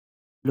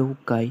Hello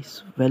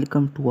guys,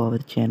 welcome to our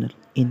channel.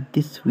 In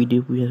this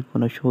video we are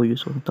gonna show you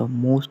some of the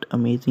most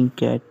amazing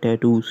cat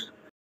tattoos.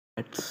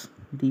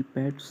 The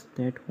pets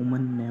that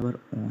human never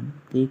own.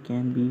 They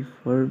can be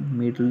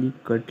fur-midably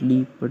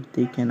cuddly, but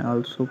they can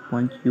also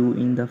punch you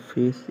in the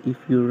face if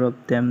you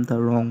rub them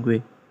the wrong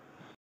way.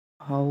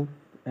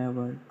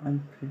 However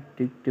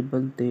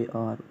unpredictable they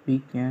are,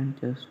 we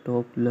can't just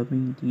stop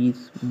loving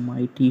these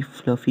mighty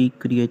fluffy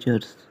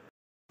creatures.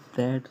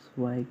 That's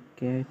why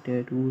cat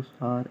tattoos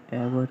are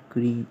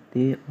evergreen.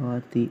 They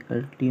are the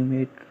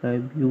ultimate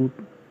tribute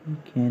we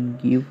can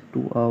give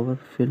to our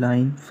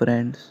feline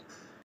friends.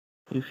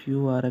 If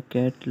you are a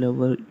cat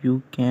lover,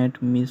 you can't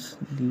miss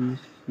these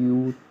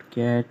cute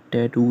cat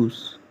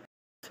tattoos.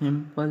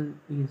 Simple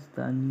is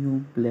the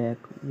new black,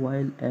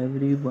 while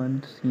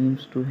everyone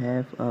seems to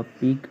have a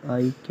big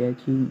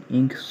eye-catching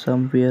ink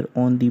somewhere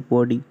on the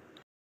body.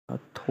 A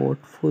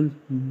thoughtful,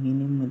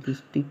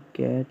 minimalistic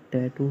cat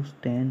tattoo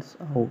stands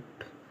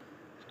out.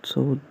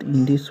 So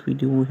in this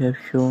video we have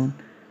shown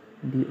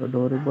the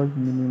adorable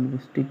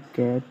minimalistic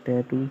cat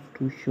tattoos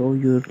to show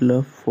your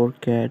love for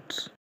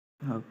cats.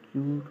 A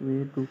cute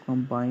way to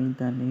combine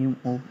the name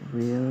of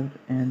wearer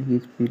and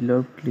his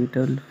beloved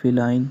little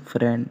feline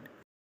friend.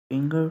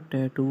 Finger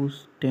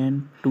tattoos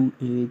tend to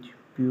age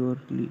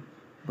purely,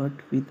 but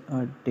with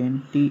a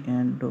dainty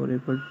and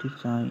adorable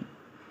design.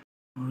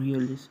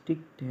 Realistic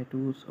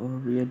tattoos or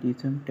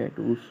realism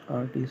tattoos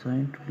are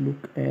designed to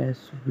look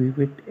as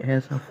vivid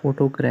as a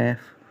photograph.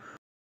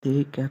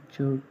 They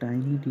capture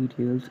tiny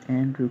details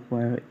and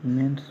require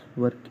immense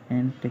work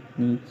and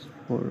techniques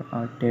for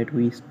a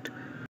tattooist.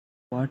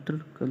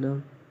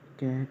 Watercolor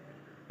cat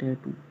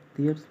tattoo.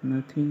 There's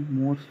nothing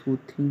more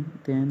soothing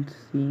than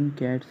seeing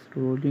cats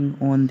rolling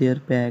on their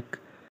back.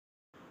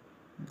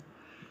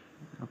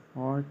 A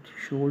part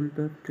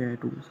shoulder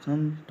tattoo.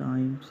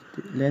 Sometimes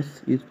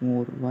less is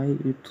more. While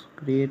it's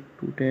great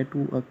to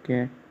tattoo a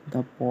cat,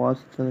 the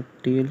paws, the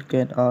tail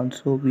can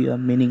also be a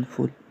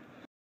meaningful.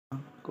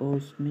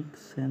 Cosmic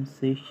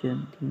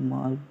sensation, the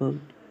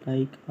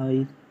marble-like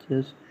eyes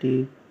just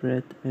take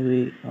breath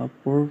away. A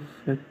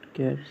perfect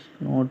cat's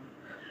not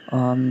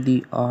on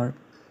the arm.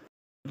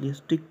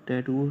 Realistic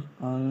tattoos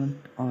aren't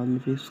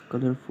always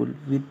colorful.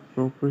 With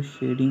proper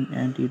shading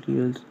and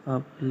details, a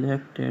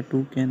black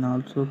tattoo can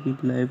also be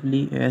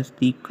lively as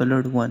the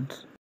colored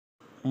ones.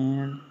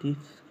 And this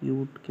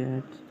cute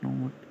cat's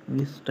not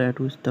miss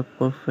tattoo is the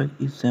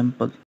perfect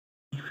example.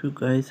 If you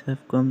guys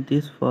have come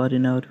this far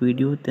in our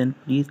video, then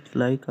please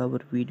like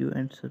our video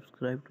and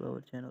subscribe to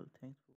our channel. Thanks.